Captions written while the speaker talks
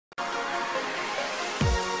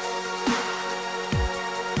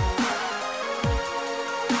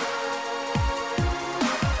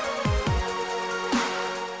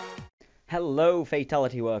Hello,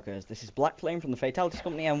 Fatality Workers. This is Blackflame from the Fatalities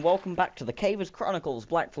Company, and welcome back to the Cavers Chronicles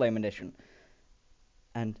Blackflame edition.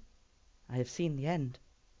 And I have seen the end.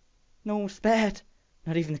 No one was spared.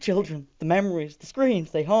 Not even the children. The memories, the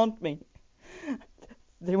screams, they haunt me.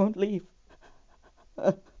 They won't leave.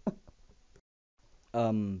 Not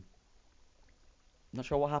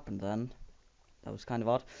sure what happened then. That was kind of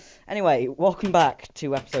odd. Anyway, welcome back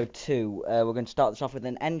to episode 2. We're going to start this off with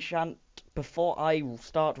an enchant before I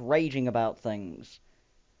start raging about things.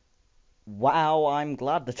 Wow, I'm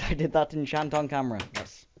glad that I did that enchant on camera.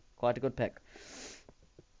 That's quite a good pick.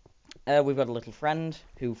 We've got a little friend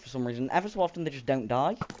who, for some reason, ever so often they just don't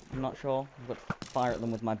die. I'm not sure. I've got to fire at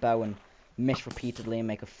them with my bow and miss repeatedly and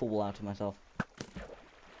make a fool out of myself.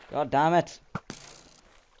 God damn it.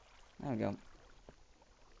 There we go.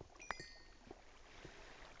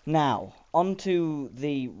 Now, on to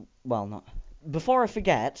the... well, not... before I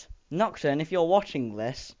forget, Nocturne, if you're watching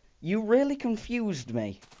this, you really confused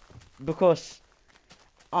me. Because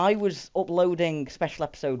I was uploading Special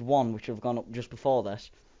Episode 1, which would have gone up just before this.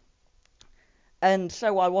 And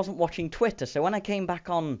so I wasn't watching Twitter, so when I came back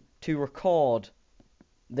on to record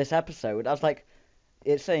this episode, I was like...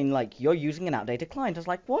 it's saying, like, you're using an outdated client. I was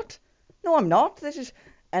like, what? No, I'm not. This is...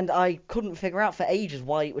 and I couldn't figure out for ages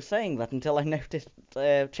why it was saying that until I noticed,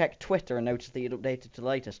 checked Twitter and noticed that it updated to the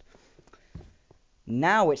latest.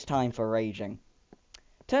 Now it's time for raging.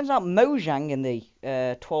 Turns out Mojang in the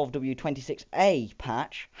 12W26A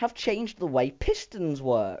patch have changed the way pistons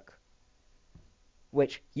work.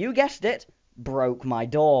 Which, you guessed it, broke my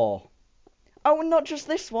door. Oh, and not just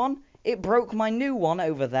this one, it broke my new one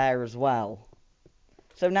over there as well.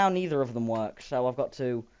 So now neither of them work, so I've got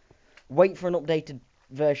to wait for an updated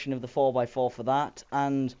version of the 4x4 for that,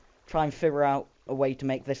 and try and figure out a way to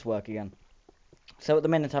make this work again. So at the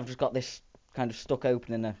minute I've just got this kind of stuck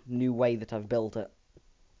open in a new way that I've built it.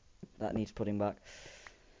 That needs putting back.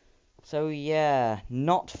 So yeah,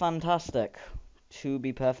 not fantastic, to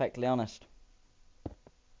be perfectly honest.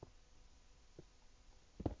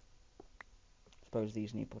 Suppose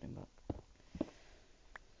these need putting back.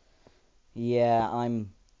 Yeah,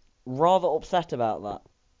 I'm rather upset about that.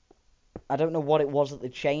 I don't know what it was that they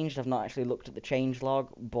changed. I've not actually looked at the change log,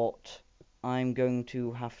 but I'm going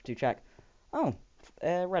to have to check. Oh,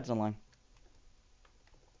 Red's online.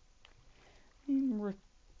 I'm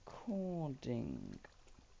recording.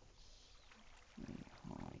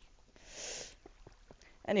 Hi.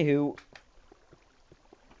 Anywho,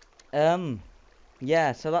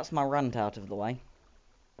 yeah, so that's my rant out of the way.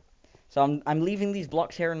 So I'm leaving these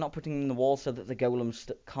blocks here and not putting them in the wall so that the golems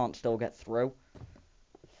can't still get through.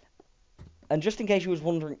 And just in case you was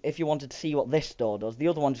wondering if you wanted to see what this door does, the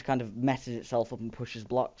other one just kind of messes itself up and pushes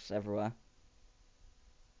blocks everywhere.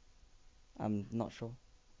 I'm not sure.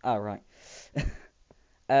 Oh, right.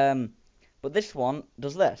 But this one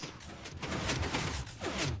does this.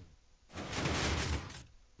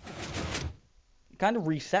 It kind of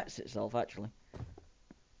resets itself, actually.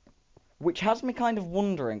 Which has me kind of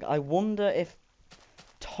wondering, I wonder if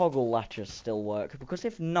toggle latches still work, because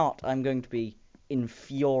if not, I'm going to be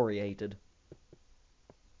infuriated.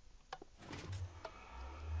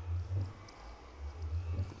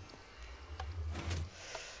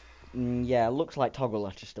 Yeah, looks like toggle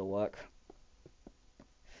latches still work.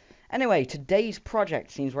 Anyway, today's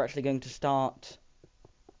project seems we're actually going to start,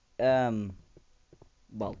 well,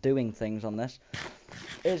 doing things on this.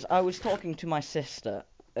 I was talking to my sister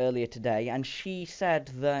earlier today, and she said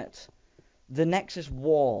that the Nexus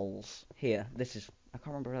walls here, this is, I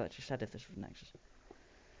can't remember what she said if this was Nexus.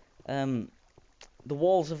 The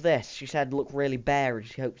walls of this, she said, look really bare, and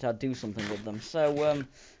she hoped I'd do something with them. So, I'm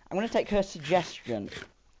going to take her suggestion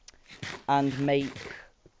and make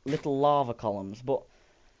little lava columns, but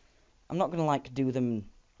I'm not going to, like, do them,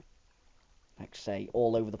 like, say,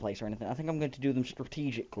 all over the place or anything. I think I'm going to do them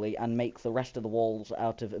strategically and make the rest of the walls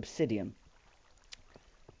out of obsidian,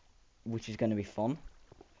 which is going to be fun.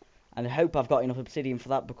 And I hope I've got enough obsidian for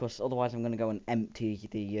that, because otherwise I'm going to go and empty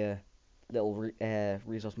the little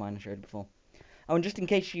resource mine I showed before. Oh, and just in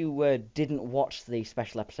case you didn't watch the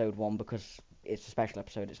special episode 1, because it's a special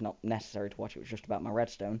episode, it's not necessary to watch, it was just about my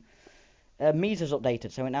redstone. Misa's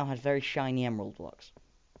updated, so it now has very shiny emerald blocks.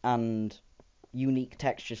 And unique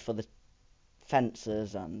textures for the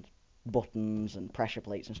fences and buttons and pressure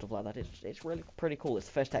plates and stuff like that. It's really pretty cool. It's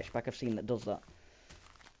the first texture pack I've seen that does that.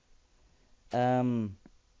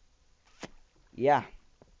 Yeah.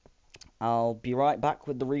 I'll be right back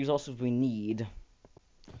with the resources we need.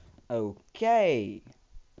 Okay.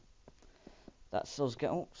 That's us go.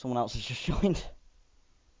 Oh, someone else has just joined.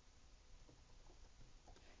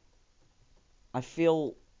 I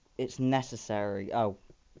feel it's necessary. Oh,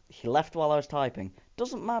 He left while I was typing.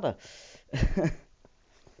 Doesn't matter.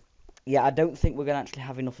 Yeah, I don't think we're going to actually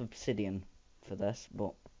have enough obsidian for this,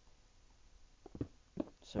 but...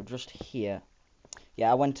 So just here.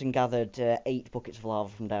 Yeah, I went and gathered 8 buckets of lava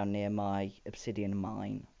from down near my obsidian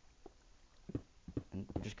mine. And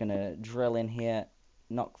we're just going to drill in here,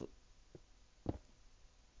 knock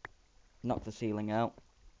the ceiling out.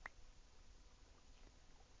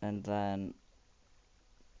 And then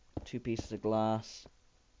 2 pieces of glass.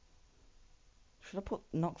 Should I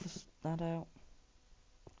knock that out?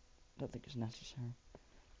 I don't think it's necessary.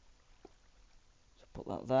 So put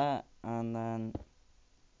that there, and then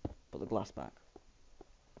put the glass back.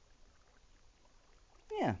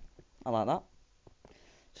 Yeah, I like that.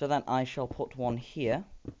 So then I shall put one here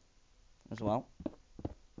as well.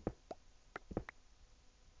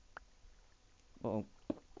 Uh-oh.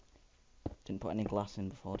 Didn't put any glass in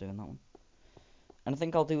before doing that one. And I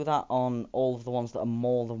think I'll do that on all of the ones that are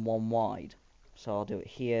more than 1 wide. So I'll do it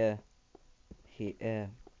here, here,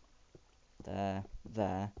 there,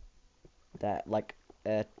 like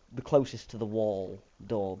the closest to the wall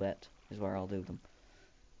door bit is where I'll do them.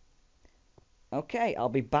 Okay, I'll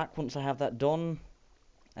be back once I have that done,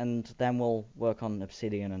 and then we'll work on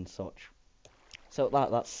obsidian and such. So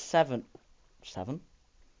that's 7.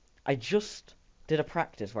 I just did a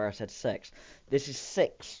practice where I said 6. This is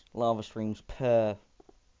 6 lava streams per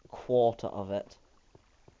quarter of it.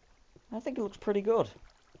 I think it looks pretty good.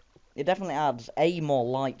 It definitely adds more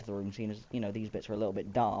light to the room, seeing as, you know, these bits are a little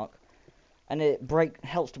bit dark. And it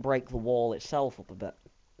helps to break the wall itself up a bit,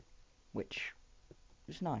 which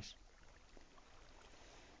is nice.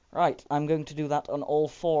 Right, I'm going to do that on all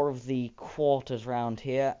 4 of the quarters round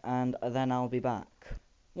here, and then I'll be back.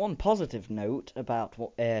 One positive note about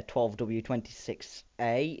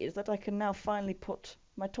 12W26A is that I can now finally put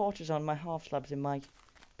my torches on my half slabs in my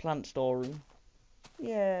plant storeroom.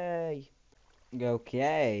 Yay!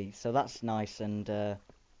 Okay, so that's nice and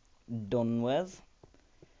done with.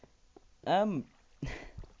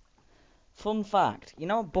 Fun fact, you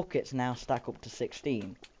know buckets now stack up to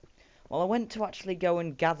 16? Well, I went to actually go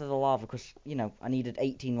and gather the lava because, you know, I needed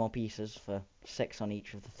 18 more pieces for 6 on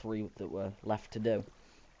each of the 3 that were left to do.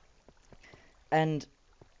 And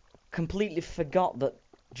completely forgot that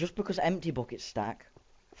just because empty buckets stack,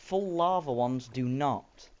 full lava ones do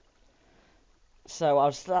not. So I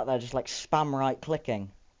was sat there just like spam right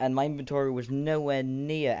clicking, and my inventory was nowhere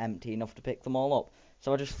near empty enough to pick them all up.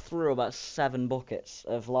 So I just threw about 7 buckets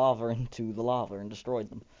of lava into the lava and destroyed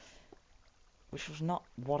them. Which was not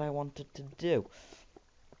what I wanted to do.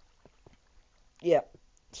 Yeah,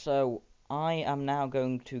 so I am now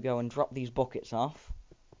going to go and drop these buckets off,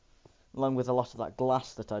 along with a lot of that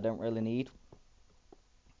glass that I don't really need.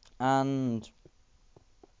 And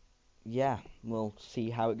yeah, we'll see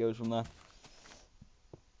how it goes from there.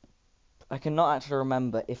 I cannot actually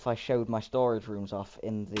remember if I showed my storage rooms off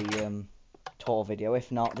in the tour video.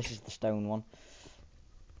 If not, this is the stone one.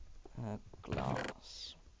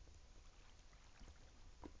 Glass.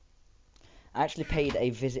 I actually paid a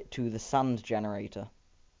visit to the sand generator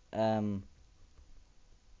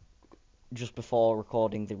just before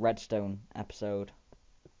recording the redstone episode,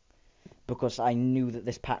 because I knew that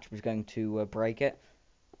this patch was going to break it,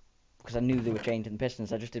 because I knew they were changing the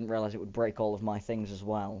pistons. I just didn't realise it would break all of my things as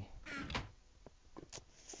well.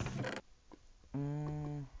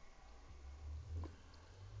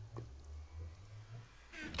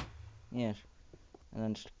 Yes, and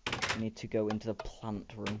then just need to go into the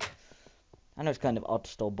plant room. I know it's kind of odd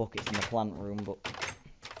to store buckets in the plant room, but,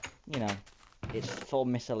 you know, it's for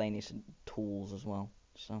miscellaneous tools as well,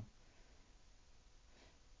 so.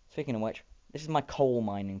 Speaking of which, this is my coal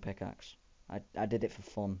mining pickaxe. I did it for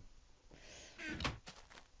fun.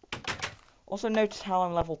 Also notice how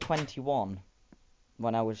I'm level 21,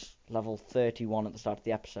 when I was level 31 at the start of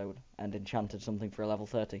the episode, and enchanted something for a level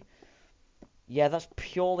 30. Yeah, that's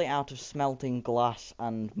purely out of smelting glass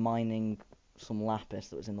and mining some lapis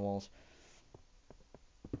that was in the walls.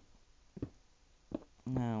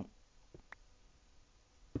 Now,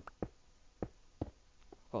 of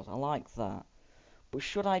course, I like that. But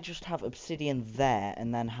should I just have obsidian there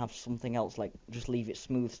and then have something else, like just leave it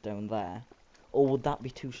smooth stone there? Or would that be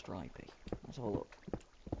too stripy? Let's have a look.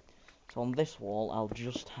 So on this wall, I'll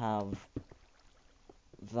just have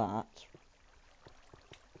that.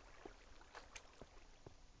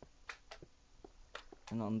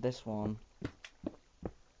 And on this one,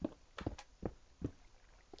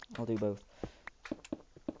 I'll do both.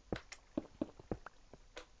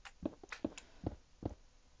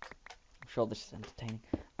 I'm sure this is entertaining.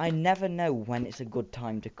 I never know when it's a good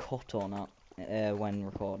time to cut or not when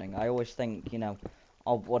recording. I always think, you know,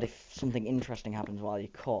 Or what if something interesting happens while you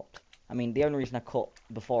cut? I mean, the only reason I cut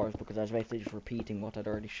before is because I was basically just repeating what I'd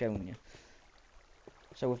already shown you.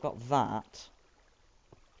 So we've got that.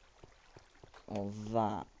 Or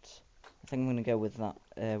that. I think I'm going to go with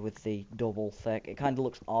that, with the double thick. It kind of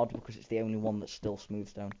looks odd because it's the only one that's still smooth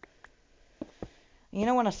stone. You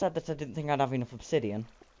know when I said that I didn't think I'd have enough obsidian?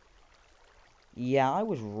 Yeah, I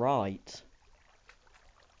was right.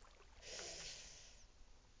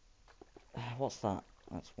 What's that?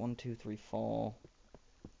 That's 1, 2, 3, 4,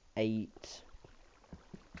 8.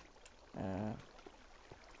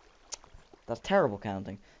 That's terrible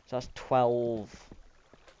counting. So that's 12,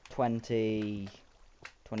 20,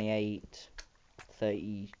 28,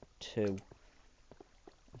 32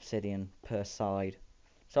 obsidian per side.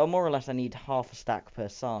 So more or less I need half a stack per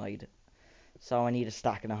side. So I need a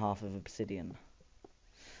stack and a half of obsidian.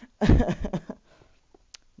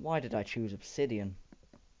 Why did I choose obsidian?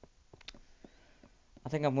 I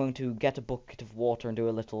think I'm going to get a bucket of water and do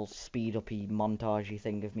a little speed-uppy montagey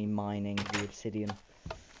thing of me mining the obsidian.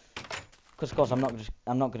 Because of course I'm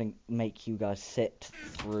not going to make you guys sit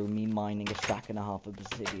through me mining a stack and a half of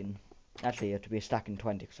obsidian. Actually, it have to be a stack and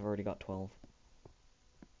 20 because I've already got 12.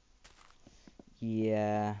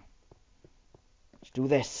 Yeah. Let's do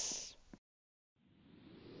this.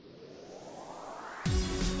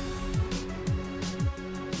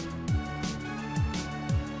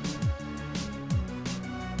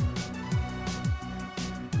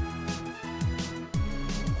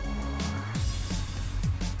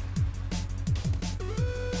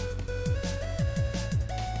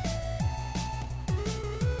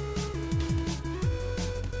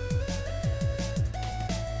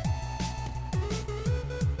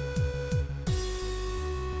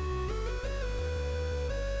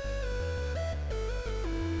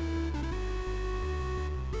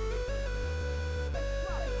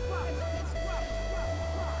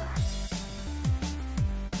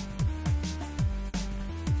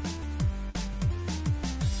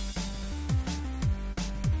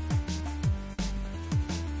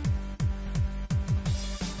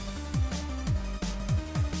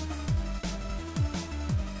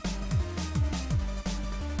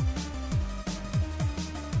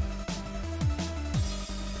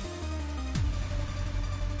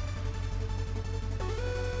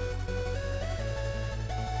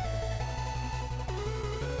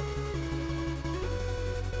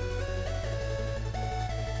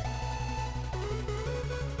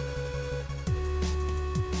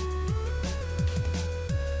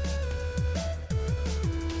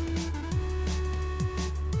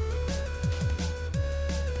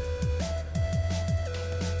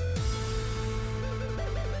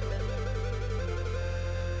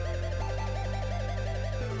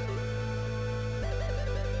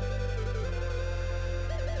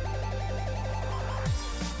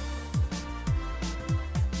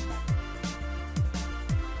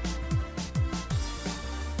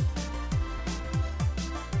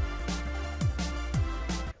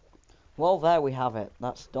 Well, there we have it.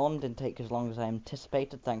 That's done. Didn't take as long as I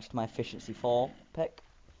anticipated, thanks to my efficiency 4 pick.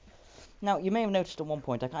 Now, you may have noticed at one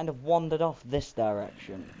point I kind of wandered off this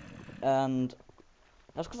direction. And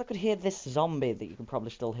that's because I could hear this zombie that you can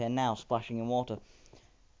probably still hear now splashing in water.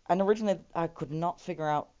 And originally I could not figure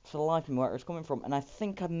out for the life of me where it was coming from. And I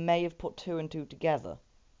think I may have put 2 and 2 together.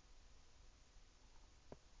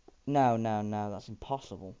 No, that's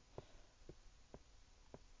impossible.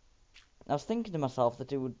 I was thinking to myself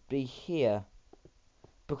that it would be here,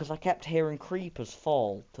 because I kept hearing creepers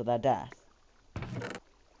fall to their death,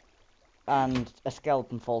 and a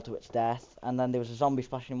skeleton fall to its death, and then there was a zombie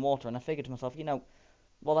splashing in water, and I figured to myself, you know,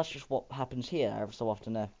 well, that's just what happens here. Every so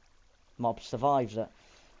often a mob survives it.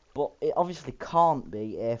 But it obviously can't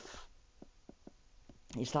be if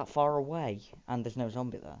it's that far away, and there's no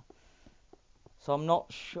zombie there. So I'm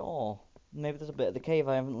not sure. Maybe there's a bit of the cave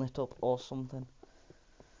I haven't lit up, or something.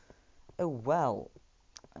 Oh well,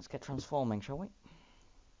 let's get transforming, shall we?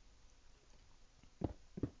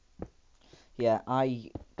 Yeah,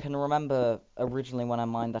 I can remember originally when I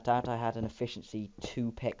mined that out, I had an efficiency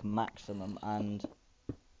 2 pick maximum, and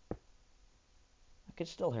I could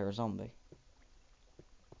still hear a zombie.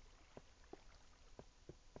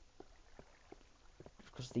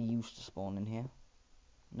 Because they used to spawn in here.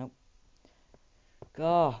 Nope.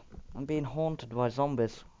 God, I'm being haunted by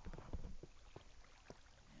zombies.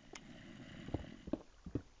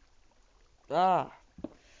 Ah!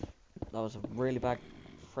 That was a really bad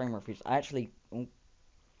frame rate. I actually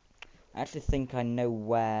think I know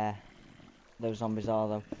where those zombies are,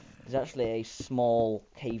 though. There's actually a small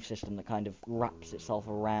cave system that kind of wraps itself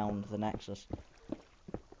around the nexus.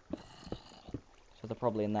 So they're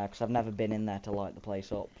probably in there, because I've never been in there to light the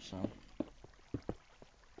place up, so.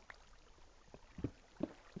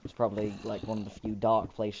 It's probably, like, one of the few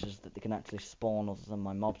dark places that they can actually spawn other than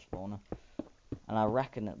my mob spawner. And I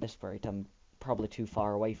reckon at this rate I'm probably too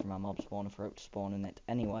far away from my mob spawner for it to spawn in it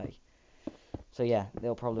anyway. So yeah,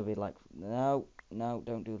 they'll probably be like, no, no,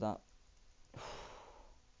 don't do that.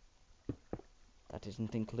 That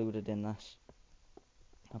isn't included in this.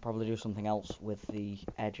 I'll probably do something else with the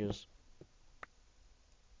edges.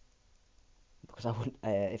 Because I wouldn't,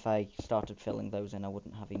 if I started filling those in, I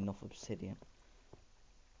wouldn't have enough obsidian.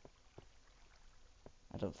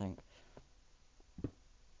 I don't think.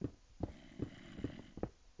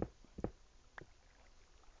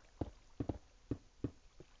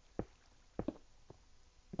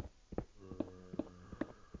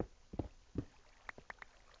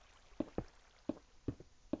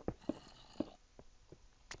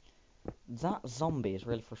 That zombie is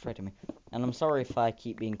really frustrating me. And I'm sorry if I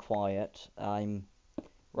keep being quiet. I'm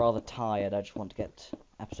rather tired. I just want to get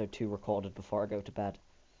episode 2 recorded before I go to bed.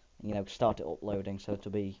 You know, start it uploading so to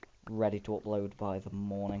be ready to upload by the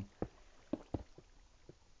morning.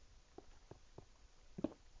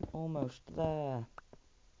 Almost there.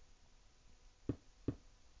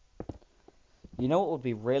 You know what would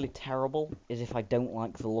be really terrible? Is if I don't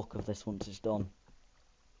like the look of this once it's done.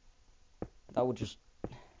 That would just...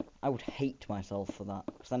 I would hate myself for that,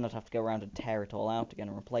 because then I'd have to go around and tear it all out again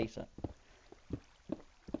and replace it.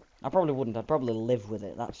 I probably wouldn't. I'd probably live with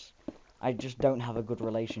it. I just don't have a good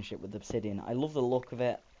relationship with obsidian. I love the look of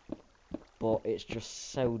it, but it's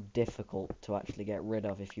just so difficult to actually get rid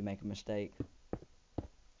of if you make a mistake.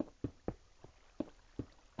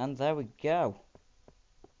 And there we go.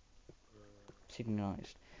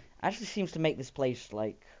 Synchronized. Actually seems to make this place,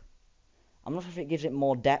 like... I'm not sure if it gives it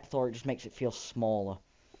more depth or it just makes it feel smaller.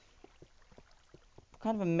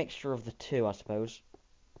 Kind of a mixture of the two, I suppose.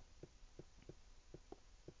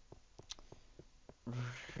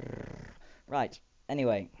 Right,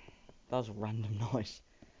 anyway, that was a random noise.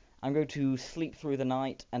 I'm going to sleep through the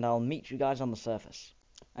night, and I'll meet you guys on the surface.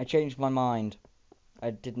 I changed my mind. I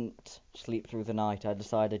didn't sleep through the night. I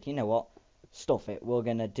decided, you know what? Stuff it. We're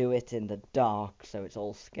going to do it in the dark, so it's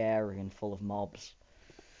all scary and full of mobs.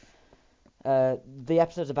 The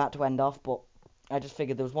episode's about to end off, but I just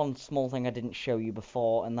figured there was one small thing I didn't show you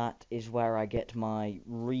before, and that is where I get my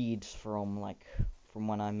reeds from, like, from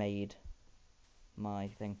when I made my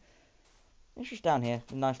thing. It's just down here,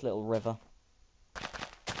 a nice little river.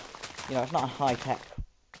 You know, it's not a high-tech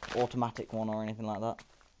automatic one or anything like that.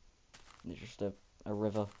 It's just a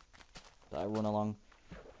river that I run along.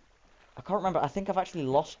 I can't remember, I think I've actually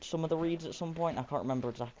lost some of the reeds at some point. I can't remember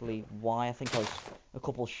exactly why. I think I was a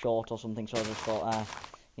couple short or something, so I just thought,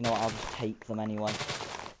 you know what, I'll just take them anyway.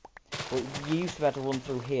 But you used to be able to run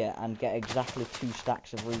through here and get exactly 2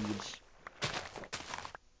 stacks of reeds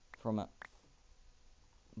from it.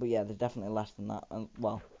 But yeah, there's definitely less than that. And,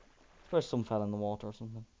 well, I suppose some fell in the water or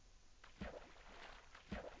something.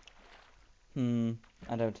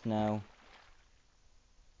 I don't know.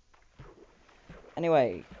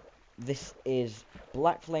 Anyway, this is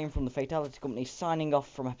Blackflame from the Fatality Company signing off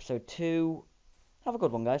from episode 2. Have a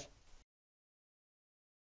good one, guys.